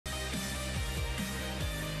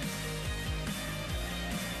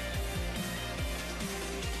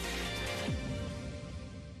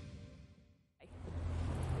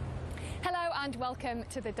and welcome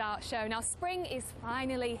to the Dart Show. Now, spring is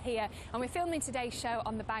finally here and we're filming today's show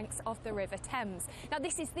on the banks of the River Thames. Now,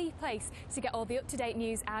 this is the place to get all the up-to-date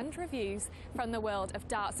news and reviews from the world of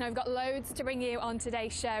darts. Now, we've got loads to bring you on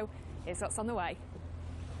today's show. Here's what's on the way.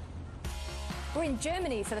 We're in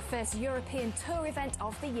Germany for the first European Tour event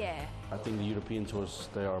of the year. I think the European Tours,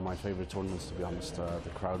 they are my favourite tournaments, to be honest.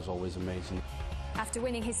 The crowd is always amazing. After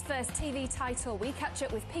winning his first TV title, we catch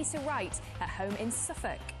up with Peter Wright at home in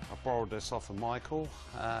Suffolk. I borrowed this off of Michael.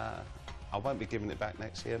 I won't be giving it back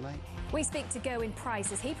next year, mate. We speak to Gerwyn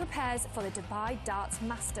Price as he prepares for the Dubai Darts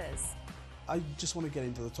Masters. I just want to get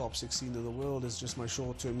into the top 16 of the world is just my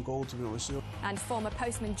short-term goal, to be honest with you. And former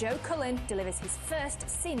postman Joe Cullen delivers his first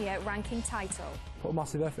senior ranking title. Put a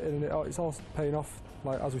massive effort in and it's all paying off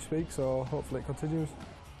as we speak, so hopefully it continues.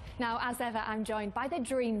 Now, as ever, I'm joined by the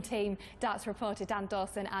dream team, darts reporter Dan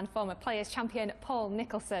Dawson and former Players Champion Paul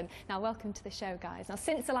Nicholson. Now, welcome to the show, guys. Now,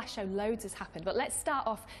 since the last show, loads has happened, but let's start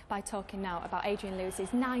off by talking now about Adrian Lewis's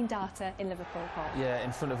 9-darter in Liverpool, Paul. Yeah,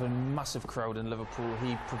 in front of a massive crowd in Liverpool,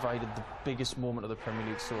 he provided the biggest moment of the Premier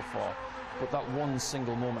League so far. But that one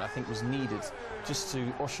single moment, I think, was needed just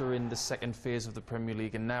to usher in the second phase of the Premier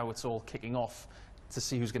League, and now it's all kicking off to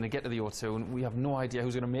see who's going to get to the O2, and we have no idea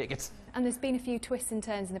who's going to make it. And there's been a few twists and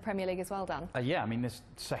turns in the Premier League as well, Dan. Yeah, I mean, this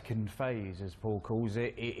second phase, as Paul calls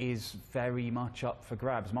it, it is very much up for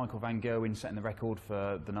grabs. Michael van Gerwen setting the record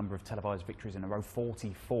for the number of televised victories in a row,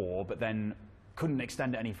 44, but then couldn't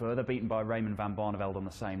extend it any further, beaten by Raymond van Barneveld on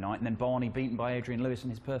the same night, and then Barney beaten by Adrian Lewis in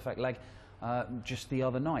his perfect leg just the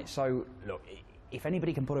other night. So, look, if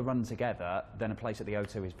anybody can put a run together, then a place at the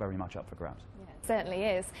O2 is very much up for grabs. Yeah, it certainly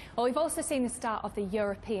is. Well, we've also seen the start of the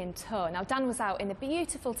European Tour. Now, Dan was out in the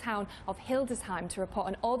beautiful town of Hildesheim to report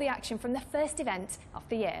on all the action from the first event of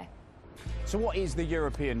the year. So what is the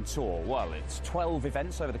European Tour? Well, it's 12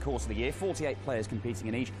 events over the course of the year, 48 players competing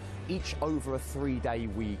in each over a 3-day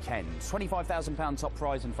weekend. £25,000 top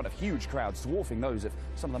prize in front of huge crowds, dwarfing those of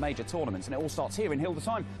some of the major tournaments. And it all starts here in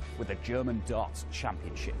Hildesheim with the German Darts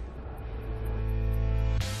Championship.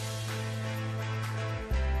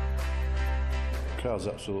 The crowd's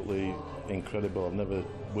absolutely incredible. I've never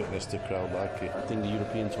witnessed a crowd like it. I think the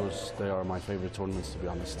European Tours, they are my favourite tournaments, to be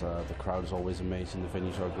honest. The crowd is always amazing, the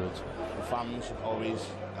venues are good. The fans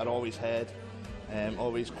are always heard,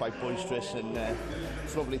 always quite boisterous, and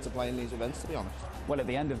it's lovely to play in these events, to be honest. Well, at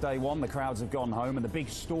the end of day one, the crowds have gone home, and the big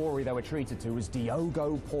story they were treated to was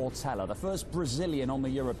Diogo Portela, the first Brazilian on the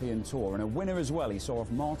European Tour, and a winner as well. He saw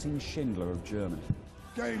off Martin Schindler of Germany.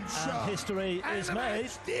 Game shot. History is made.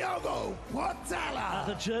 Diogo Portela at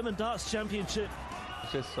the German Darts Championship.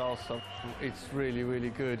 It's just awesome. It's really, really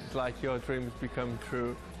good. It's like your dreams become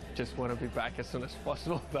true. Just want to be back as soon as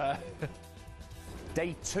possible there.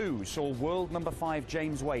 Day 2 saw world number 5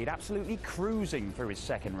 James Wade absolutely cruising through his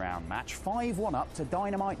second round match. 5-1 up to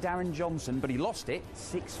Dynamite Darren Johnson, but he lost it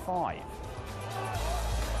 6-5.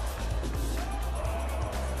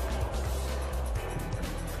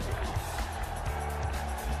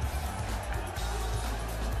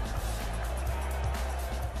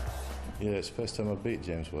 Yeah, it's the first time I've beat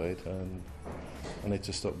James Wade, and I need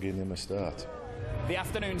to stop giving him a start. The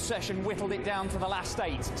afternoon session whittled it down to the last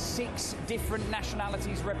 8. 6 different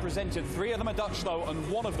nationalities represented. 3 of them are Dutch, though,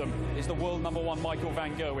 and one of them is the world number 1, Michael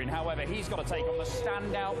van Gerwen. However, he's got to take on the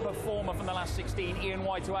standout performer from the last 16, Ian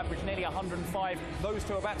White, who averaged nearly 105. Those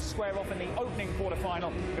two are about to square off in the opening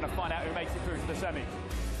quarter-final. We're going to find out who makes it through to the semi.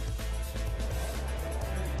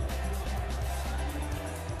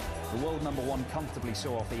 The world number 1 comfortably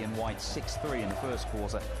saw off Ian White 6-3 in the first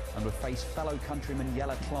quarter and would face fellow countryman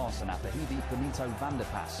Jelle Klaassen after he beat Benito van der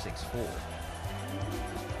Pas 6-4.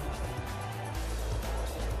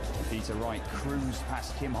 Peter Wright cruised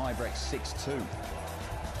past Kim Huybrechts 6-2.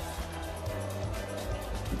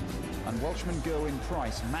 And Welshman Gerwyn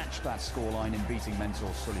Price matched that scoreline in beating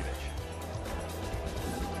Mensur Suljovic.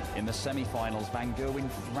 In the semi-finals, Van Gerwen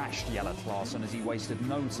thrashed Jelle Klaassen as he wasted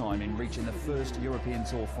no time in reaching the first European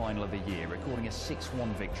Tour final of the year, recording a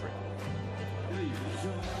 6-1 victory.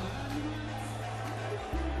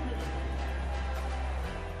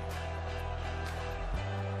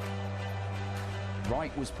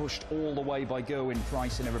 Wright was pushed all the way by Gerwyn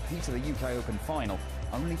Price in a repeat of the UK Open final,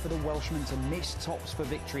 only for the Welshman to miss tops for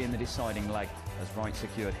victory in the deciding leg as Wright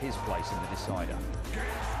secured his place in the decider.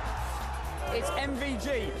 It's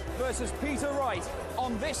MVG versus Peter Wright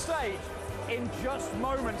on this stage. In just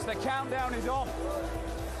moments, the countdown is on.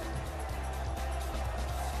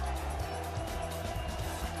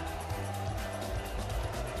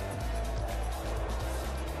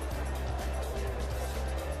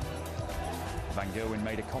 Van Gerwen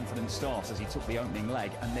made a confident start as he took the opening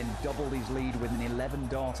leg and then doubled his lead with an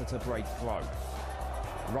 11-darter to break throw.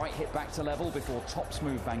 Right hit back to level before tops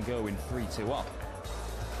moved Van Gerwen 3-2 up.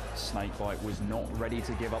 Snakebite was not ready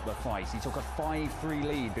to give up the fight. He took a 5-3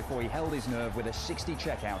 lead before he held his nerve with a 60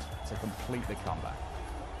 checkout to complete the comeback.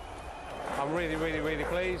 I'm really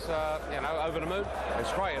pleased, you know, over the moon.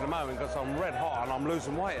 It's great at the moment because I'm red hot and I'm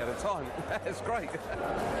losing weight at a time. It's great.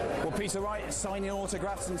 Well, Peter Wright signing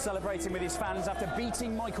autographs and celebrating with his fans after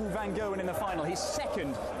beating Michael Van Gerwen in the final, his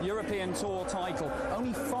second European Tour title.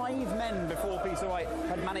 Only 5 men before Peter Wright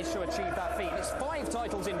had managed to achieve that feat. It's 5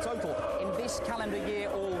 titles in total in this calendar year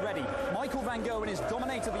already. Michael Van Gerwen has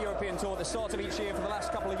dominated the European Tour at the start of each year for the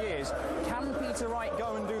last couple of years. Can Peter Wright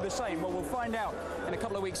go and do the same? Well, we'll find out in a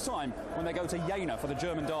couple of weeks' time when they go to Jena for the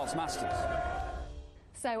German Darts Masters.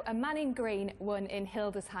 So a man in green won in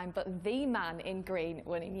Hildesheim, but the man in green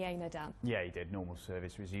won in Jena, Dan. Yeah, he did. Normal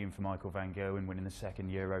service resumed for Michael Van Gerwen, winning the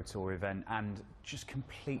second Euro Tour event, and just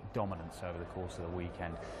complete dominance over the course of the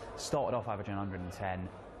weekend. Started off averaging 110,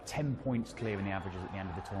 10 points clear in the averages at the end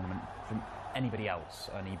of the tournament from anybody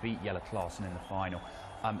else, and he beat Jelle Klaasen in the final.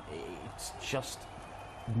 It's just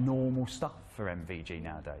normal stuff for MVG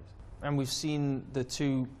nowadays. And we've seen the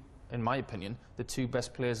two, in my opinion, the 2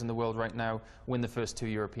 best players in the world right now win the first 2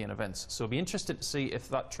 European events. So it'll be interested to see if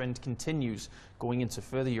that trend continues going into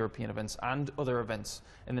further European events and other events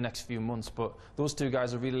in the next few months. But those 2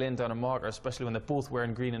 guys are really laying down a marker, especially when they're both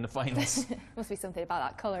wearing green in the finals. Must be something about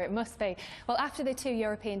that colour, it must be. Well, after the 2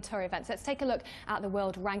 European Tour events, let's take a look at the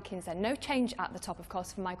world rankings then. No change at the top, of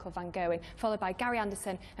course, for Michael Van Gerwen, followed by Gary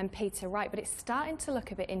Anderson and Peter Wright. But it's starting to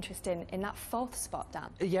look a bit interesting in that 4th spot, Dan.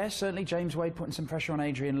 Yeah, certainly James Wade putting some pressure on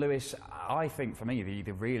Adrian Lewis. I think, for me,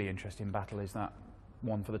 the really interesting battle is that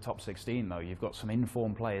one for the top 16, though. You've got some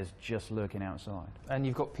informed players just lurking outside. And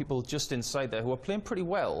you've got people just inside there who are playing pretty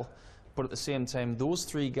well, but at the same time, those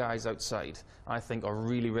 3 guys outside, I think, are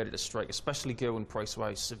really ready to strike, especially Gerwen,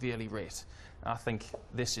 Price-wise, severely rate. I think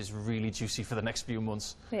this is really juicy for the next few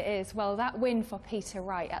months. It is. Well, that win for Peter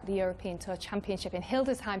Wright at the European Tour Championship in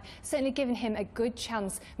Hildesheim certainly giving him a good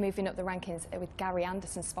chance moving up the rankings, with Gary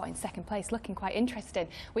Anderson's spot in 2nd place looking quite interesting.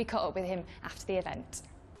 We caught up with him after the event.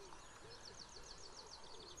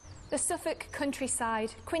 The Suffolk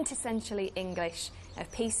countryside, quintessentially English, a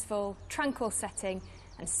peaceful, tranquil setting,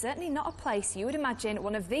 and certainly not a place you would imagine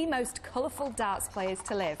one of the most colourful darts players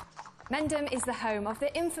to live. Mendham is the home of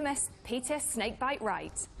the infamous Peter Snakebite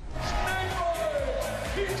Wright.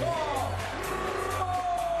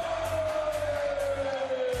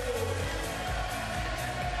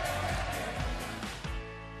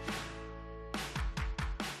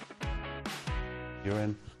 You're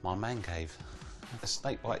in my man cave. The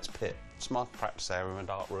Snakebite's pit. It's my practice area and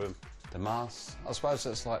art room. The mask. I suppose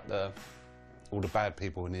it's like all the bad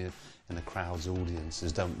people in the crowd's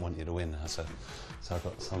audiences don't want you to win. So I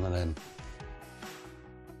got some of them.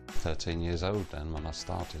 13 years old then when I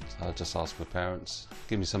started. I just asked my parents,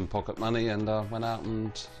 give me some pocket money, and I went out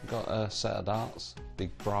and got a set of darts,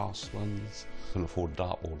 big brass ones. Couldn't afford a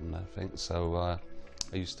dartboard and everything, so I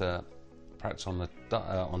used to practice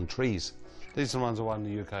on trees. These are the ones I won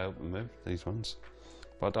the UK Open with, these ones.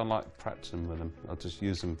 But I don't like practicing with them. I just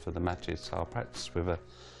use them for the matches. So I practice with a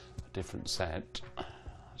different set.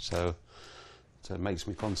 So it makes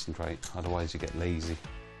me concentrate, otherwise you get lazy.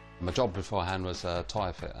 My job beforehand was a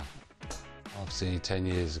tyre fitter. Obviously 10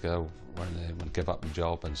 years ago when I gave up the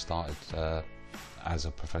job and started as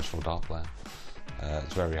a professional dart player.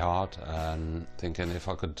 It's very hard, and thinking if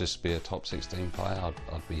I could just be a top 16 player,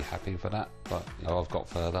 I'd be happy for that. But you know, I've got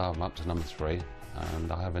further, I'm up to number 3,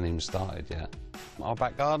 and I haven't even started yet. Our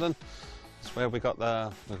back garden is where we've got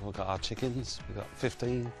our chickens. We've got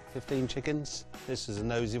 15 chickens. This is a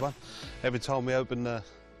nosy one. Every time we open the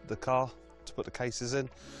car to put the cases in,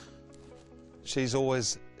 she's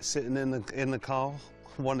always sitting in the car,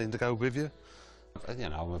 wanting to go with you. You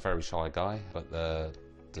know, I'm a very shy guy, but the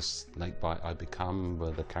snakebite I become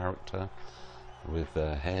with the character, with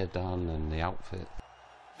the hair done and the outfit,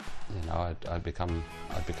 you know, I become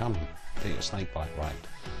Peter Snakebite Wright.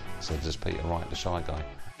 So just Peter Wright, the shy guy.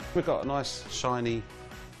 We've got a nice shiny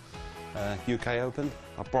UK Open.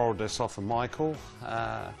 I borrowed this off of Michael.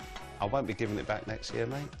 I won't be giving it back next year,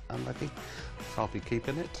 mate. Unlucky. I'll be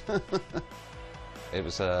keeping it. It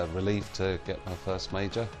was a relief to get my first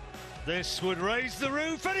major. This would raise the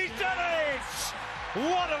roof, and he's done it!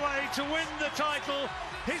 What a way to win the title,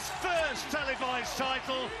 his first televised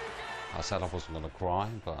title. I said I wasn't going to cry,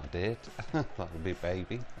 but I did, like a big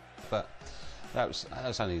baby. But That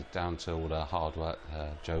was only down to all the hard work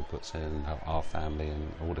Joe puts in, our family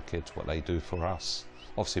and all the kids, what they do for us.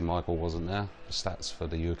 Obviously Michael wasn't there. The stats for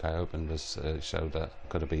the UK Open was, showed that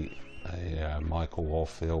could have beat Michael or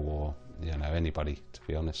Phil or anybody, to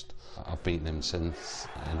be honest. I've beaten him since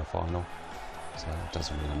in a final, so it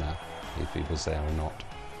doesn't really matter if he was there or not.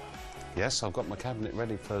 Yes, I've got my cabinet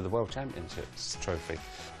ready for the World Championships trophy.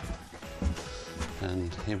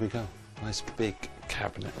 And here we go, nice big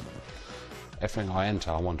cabinet. Everything I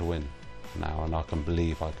enter I want to win now, and I can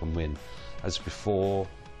believe I can win. As before,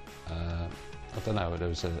 I don't know, there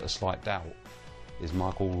was a slight doubt. Is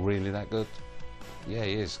Michael really that good? Yeah,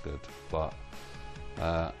 he is good, but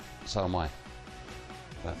so am I.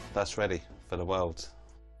 But that's ready for the World.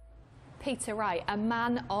 Peter Wright, a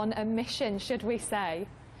man on a mission, should we say?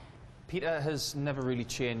 Peter has never really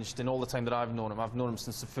changed in all the time that I've known him. I've known him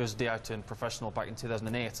since the first day I turned professional back in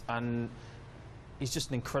 2008, and he's just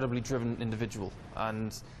an incredibly driven individual.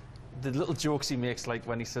 And the little jokes he makes, like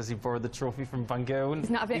when he says he borrowed the trophy from Van Gogh. He's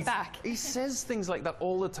not a bit back. He says things like that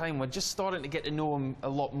all the time. We're just starting to get to know him a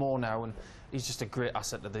lot more now, and he's just a great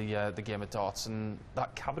asset to the game of darts. And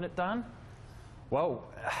that cabinet, Dan? Well,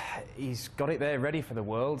 he's got it there ready for the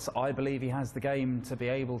Worlds. I believe he has the game to be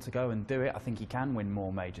able to go and do it. I think he can win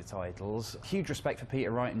more major titles. Huge respect for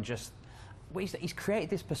Peter Wright, and just he's created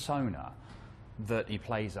this persona that he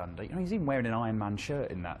plays under. He's even wearing an Iron Man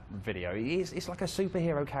shirt in that video. It's like a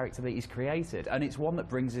superhero character that he's created, and it's one that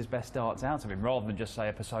brings his best darts out of him, rather than just say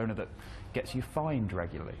a persona that gets you fined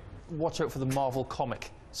regularly. Watch out for the Marvel comic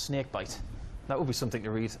Snakebite. That would be something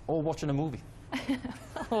to read, or watching a movie.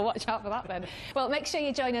 Well, watch out for that then. Well, make sure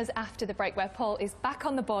you join us after the break, where Paul is back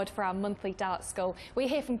on the board for our monthly Darts School. We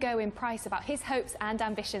hear from Gerwyn Price about his hopes and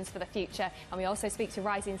ambitions for the future, and we also speak to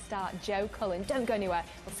rising star Joe Cullen. Don't go anywhere.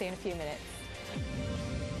 We'll see you in a few minutes.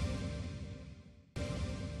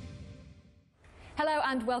 Hello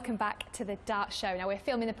and welcome back to the Darts Show. Now, we're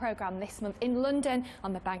filming the programme this month in London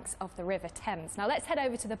on the banks of the River Thames. Now let's head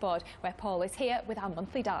over to the board, where Paul is here with our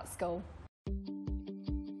monthly Darts School.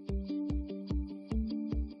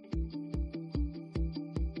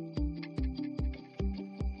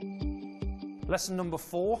 Lesson number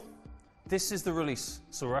 4, this is the release.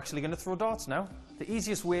 So we're actually going to throw darts now. The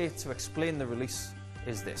easiest way to explain the release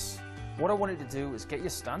is this. What I want you to do is get your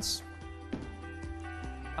stance,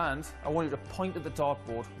 and I want you to point at the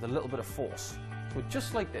dartboard with a little bit of force. So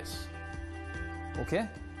just like this. Okay?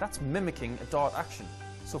 That's mimicking a dart action.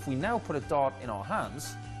 So if we now put a dart in our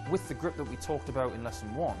hands, with the grip that we talked about in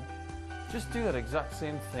lesson 1, just do that exact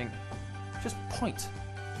same thing. Just point.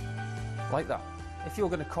 Like that. If you're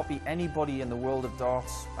going to copy anybody in the world of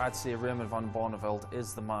darts, I'd say Raymond van Barneveld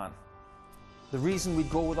is the man. The reason we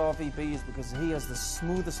go with RVB is because he has the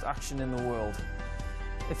smoothest action in the world.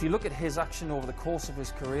 If you look at his action over the course of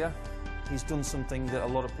his career, he's done something that a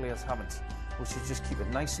lot of players haven't, which is just keep it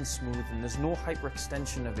nice and smooth, and there's no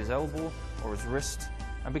hyperextension of his elbow or his wrist.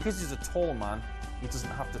 And because he's a tall man, he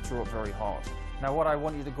doesn't have to throw it very hard. Now, what I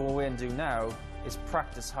want you to go away and do now is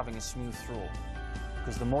practice having a smooth throw,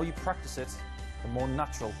 because the more you practice it, the more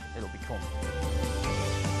natural it'll become.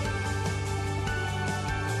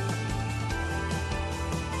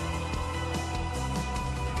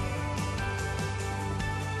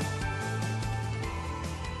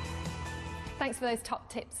 Thanks for those top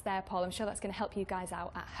tips there, Paul. I'm sure that's going to help you guys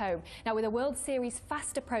out at home. Now, with the World Series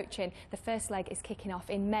fast approaching, the first leg is kicking off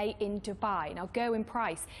in May in Dubai. Now, Gerwyn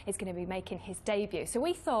Price is going to be making his debut, so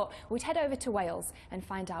we thought we'd head over to Wales and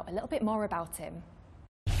find out a little bit more about him.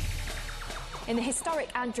 In the historic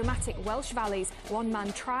and dramatic Welsh Valleys, one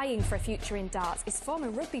man trying for a future in darts is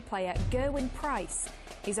former rugby player Gerwyn Price.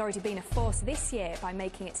 He's already been a force this year by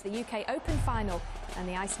making it to the UK Open final, and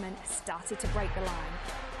the Iceman has started to break the line.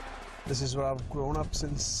 This is where I've grown up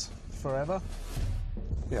since forever.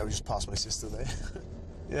 Yeah, we just passed my sister there.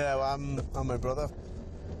 Yeah, well, I'm my brother.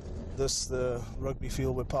 This the rugby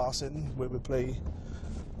field we're passing, where we play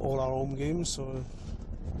all our home games, so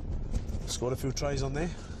scored a few tries on there.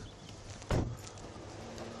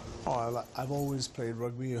 Oh, I've always played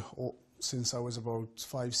rugby since I was about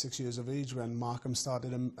 5-6 years of age, when Markham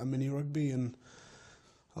started a mini rugby, and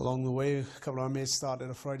along the way a couple of our mates started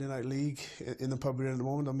a Friday night league in the pub we're in at the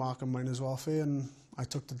moment, the Markham Miners Welfare, and I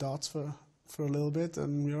took the darts for a little bit,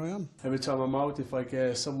 and here I am. Every time I'm out, if I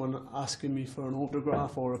get someone asking me for an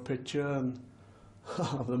autograph or a picture, and I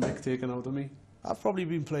have the mick taken out of me. I've probably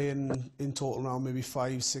been playing in total now maybe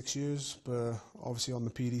 5-6 years, but obviously on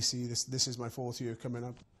the PDC this is my 4th year coming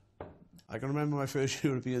up. I can remember my first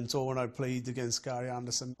European tour when I played against Gary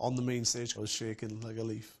Anderson on the main stage. I was shaking like a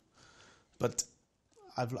leaf. But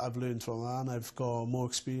I've learned from that, and I've got more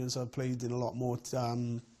experience. I've played in a lot more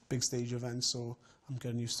big stage events, so I'm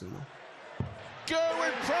getting used to it now.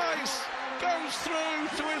 Gerwyn Price goes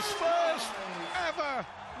through to his first ever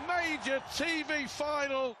major TV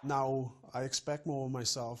final. Now I expect more of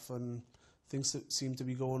myself, and things seem to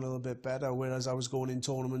be going a little bit better, whereas I was going in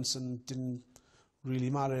tournaments and didn't really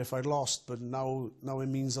matter if I'd lost, but now it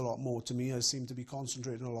means a lot more to me. I seem to be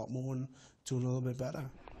concentrating a lot more and doing a little bit better.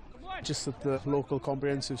 Just at the local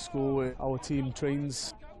comprehensive school where our team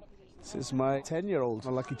trains. This is my 10-year-old,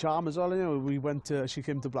 my lucky charm as well. You know, she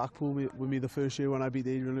came to Blackpool with me the first year when I beat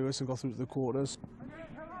Adrian Lewis and got through to the quarters.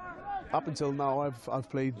 Up until now, I've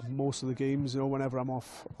played most of the games. You know, whenever I'm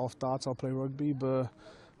off darts, I'll play rugby. But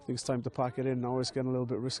I think it's time to pack it in now. It's getting a little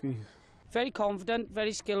bit risky. Very confident,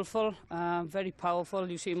 very skillful, very powerful.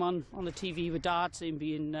 You see him on the TV with darts, him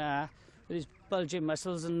being with his bulging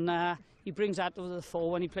muscles, and he brings that to the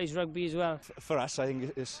fore when he plays rugby as well. For us, I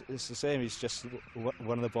think it's the same. He's just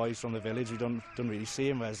one of the boys from the village. We don't really see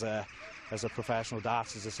him as a professional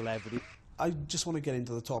darts, as a celebrity. I just want to get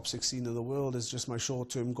into the top 16 of the world. It's just my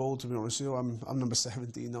short-term goal, to be honest with you. I'm number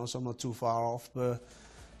 17 now, so I'm not too far off, but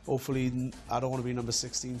hopefully I don't want to be number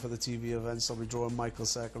 16 for the TV events. I'll be drawing Michael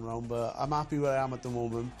second round, but I'm happy where I am at the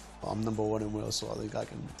moment. I'm number 1 in Wales, so I think I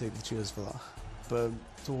can take the cheers for that. But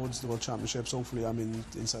towards the World Championships, hopefully I'm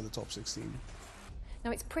inside the top 16.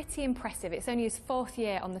 Now, it's pretty impressive. It's only his 4th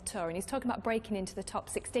year on the tour, and he's talking about breaking into the top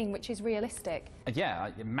 16, which is realistic. Yeah,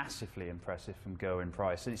 massively impressive from Gerwyn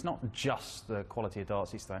Price. And it's not just the quality of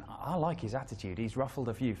darts he's thrown. I like his attitude. He's ruffled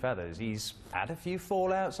a few feathers. He's had a few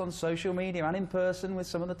fallouts on social media and in person with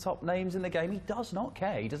some of the top names in the game. He does not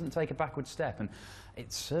care. He doesn't take a backward step, and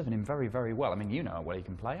it's serving him very, very well. I mean, you know how well he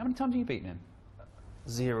can play. How many times have you beaten him?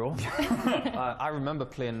 0. I remember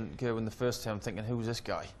playing Gerwyn the first time thinking, who's this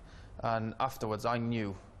guy? And afterwards I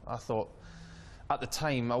thought, at the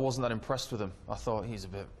time I wasn't that impressed with him. I thought he's a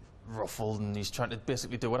bit ruffled and he's trying to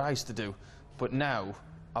basically do what I used to do. But now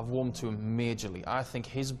I've warmed to him majorly. I think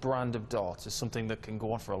his brand of darts is something that can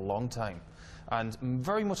go on for a long time. And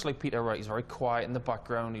very much like Peter Wright, he's very quiet in the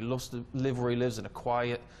background. He loves to live where he lives, in a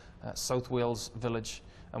quiet South Wales village.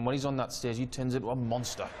 And when he's on that stage, he turns into a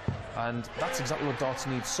monster. And that's exactly what darts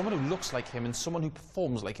needs. Someone who looks like him and someone who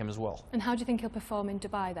performs like him as well. And how do you think he'll perform in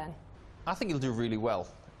Dubai then? I think he'll do really well.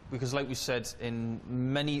 Because like we said in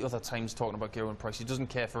many other times talking about Gerwyn Price, he doesn't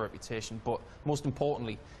care for reputation, but most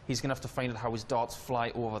importantly, he's going to have to find out how his darts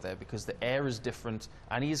fly over there, because the air is different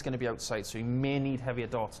and he is going to be outside, so he may need heavier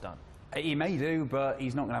darts down. He may do, but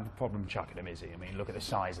he's not going to have a problem chucking him, is he? I mean, look at the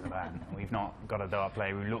size of the man. We've not got a dart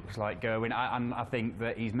player who looks like Gerwyn. And I think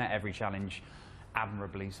that he's met every challenge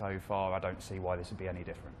admirably so far. I don't see why this would be any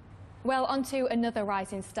different. Well, on to another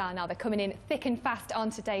rising star now. They're coming in thick and fast on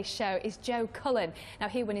today's show is Joe Cullen. Now,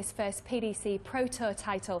 he won his first PDC Pro Tour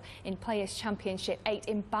title in Players' Championship 8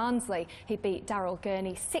 in Barnsley. He beat Daryl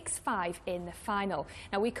Gurney 6-5 in the final.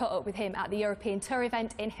 Now, we caught up with him at the European Tour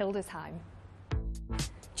event in Hildesheim.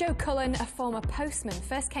 Joe Cullen, a former postman,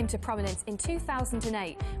 first came to prominence in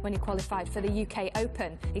 2008 when he qualified for the UK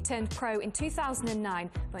Open. He turned pro in 2009,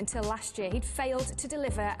 but until last year he'd failed to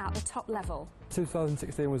deliver at the top level.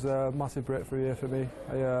 2016 was a massive breakthrough year for me.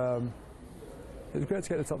 It was great to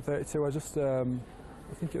get to the top 32. I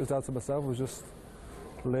think it was down to myself. I was just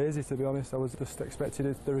lazy, to be honest. I was just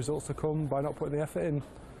expecting the results to come by not putting the effort in.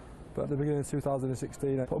 But at the beginning of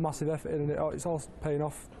 2016, I put a massive effort in, and it's all paying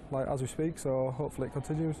off as we speak, so hopefully it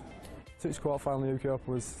continues. Six quarter-final in the UK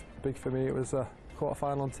Open was big for me. It was a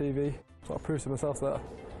quarter-final on TV. So I proved to myself that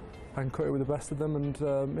I can cut it with the best of them, and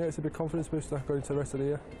yeah, it's a big confidence booster going into the rest of the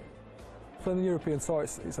year. For the European Tour,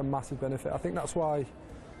 it's a massive benefit. I think that's why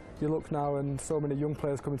you look now and so many young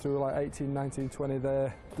players coming through, like 18, 19, 20,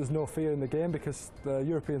 there's no fear in the game, because the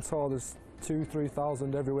European Tour, there's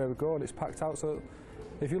 2,000-3,000 everywhere we go, and it's packed out. So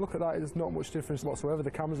if you look at that, there's not much difference whatsoever.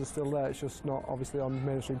 The cameras are still there, it's just not obviously on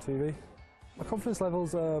mainstream TV. My confidence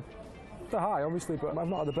levels are they're high, obviously, but I've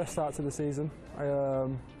not had the best start to the season. But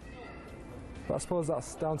I suppose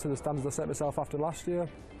that's down to the standards I set myself after last year.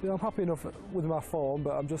 You know, I'm happy enough with my form,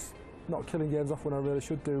 but I'm just not killing games off when I really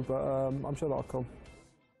should do, but I'm sure that'll come.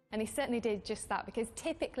 And he certainly did just that, because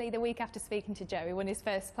typically the week after speaking to Joe, he won his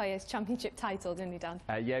first Players' Championship title, didn't he, Dan?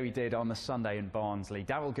 Yeah, he did on the Sunday in Barnsley.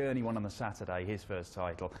 Daryl Gurney won on the Saturday, his first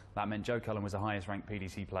title. That meant Joe Cullen was the highest-ranked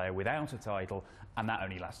PDC player without a title, and that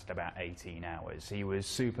only lasted about 18 hours. He was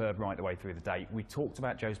superb right the way through the day. We talked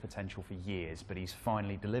about Joe's potential for years, but he's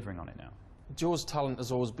finally delivering on it now. Joe's talent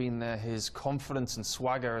has always been there. His confidence and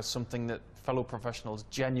swagger is something that fellow professionals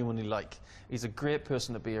genuinely like. He's a great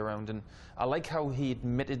person to be around, and I like how he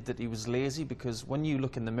admitted that he was lazy, because when you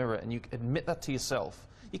look in the mirror and you admit that to yourself,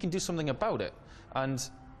 you can do something about it. And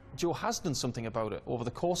Joe has done something about it over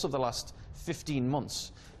the course of the last 15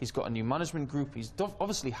 months. He's got a new management group. He's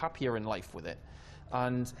obviously happier in life with it.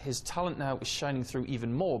 And his talent now is shining through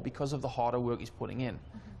even more because of the harder work he's putting in.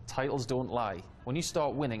 Titles don't lie. When you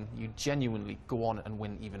start winning, you genuinely go on and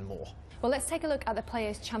win even more. Well, let's take a look at the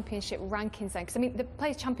Players' Championship rankings then, because I mean, the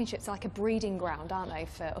Players' Championships are like a breeding ground, aren't they,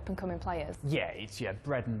 for up-and-coming players? Yeah, it's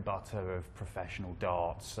bread and butter of professional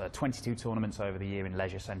darts. 22 tournaments over the year in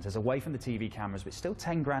leisure centres, away from the TV cameras, but still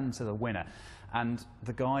 10 grand to the winner. And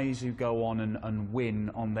the guys who go on and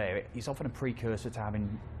win on there, it's often a precursor to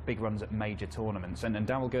having big runs at major tournaments. And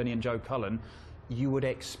Daryl Gurney and Joe Cullen, you would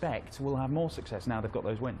expect, will have more success now they've got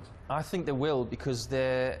those wins. I think they will, because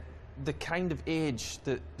they're the kind of age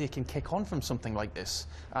that they can kick on from something like this.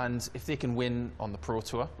 And if they can win on the Pro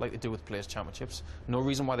Tour, like they do with Players' Championships, no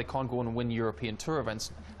reason why they can't go on and win European Tour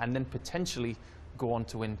events and then potentially go on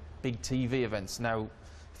to win big TV events. Now,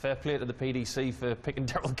 fair play to the PDC for picking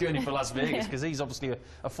Daryl Gurney for Las Vegas, because he's obviously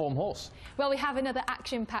a form horse. Well, we have another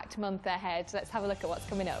action-packed month ahead. Let's have a look at what's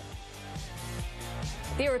coming up.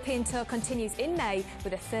 The European Tour continues in May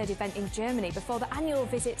with a third event in Germany before the annual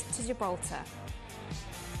visit to Gibraltar.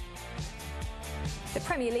 The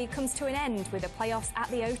Premier League comes to an end with the playoffs at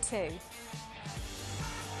the O2.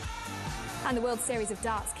 And the World Series of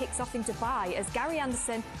Darts kicks off in Dubai as Gary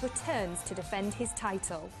Anderson returns to defend his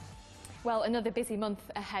title. Well, another busy month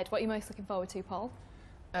ahead. What are you most looking forward to, Paul?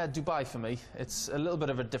 Dubai for me. It's a little bit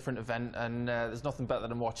of a different event, and there's nothing better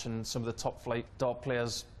than watching some of the top flight dart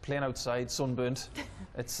players playing outside, sunburned.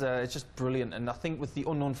 It's just brilliant, and I think with the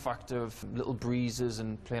unknown factor of little breezes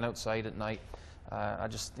and playing outside at night, I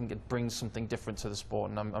just think it brings something different to the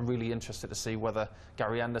sport, and I'm really interested to see whether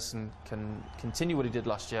Gary Anderson can continue what he did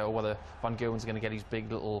last year, or whether Van Gerwen's going to get his big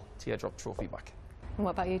little teardrop trophy back. And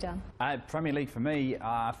what about you, Dan? Premier League for me,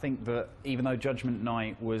 I think that even though Judgment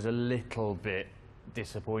Night was a little bit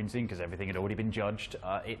disappointing because everything had already been judged,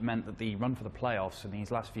 it meant that the run for the playoffs in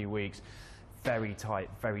these last few weeks, very tight,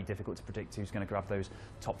 very difficult to predict who's going to grab those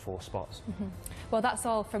top 4 spots. Well, that's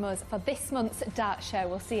all from us for this month's Dart Show.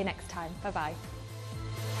 We'll see you next time. Bye-bye.